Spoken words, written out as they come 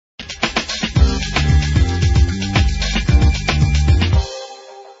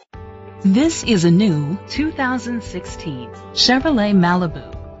This is a new 2016 Chevrolet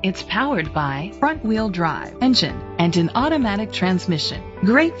Malibu. It's powered by front-wheel drive engine and an automatic transmission.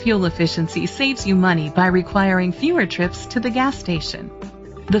 Great fuel efficiency saves you money by requiring fewer trips to the gas station.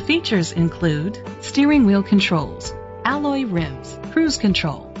 The features include steering wheel controls, alloy rims, cruise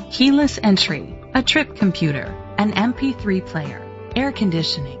control, keyless entry, a trip computer, an MP3 player, air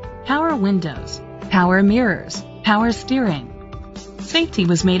conditioning, power windows, power mirrors, power steering. Safety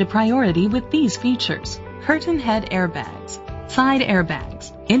was made a priority with these features: curtain head airbags, side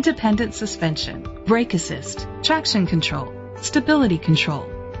airbags, independent suspension, brake assist, traction control, stability control,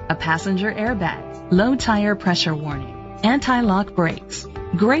 a passenger airbag, low tire pressure warning, anti-lock brakes.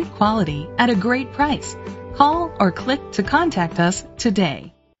 Great quality at a great price. Call or click to contact us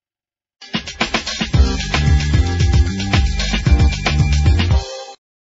today.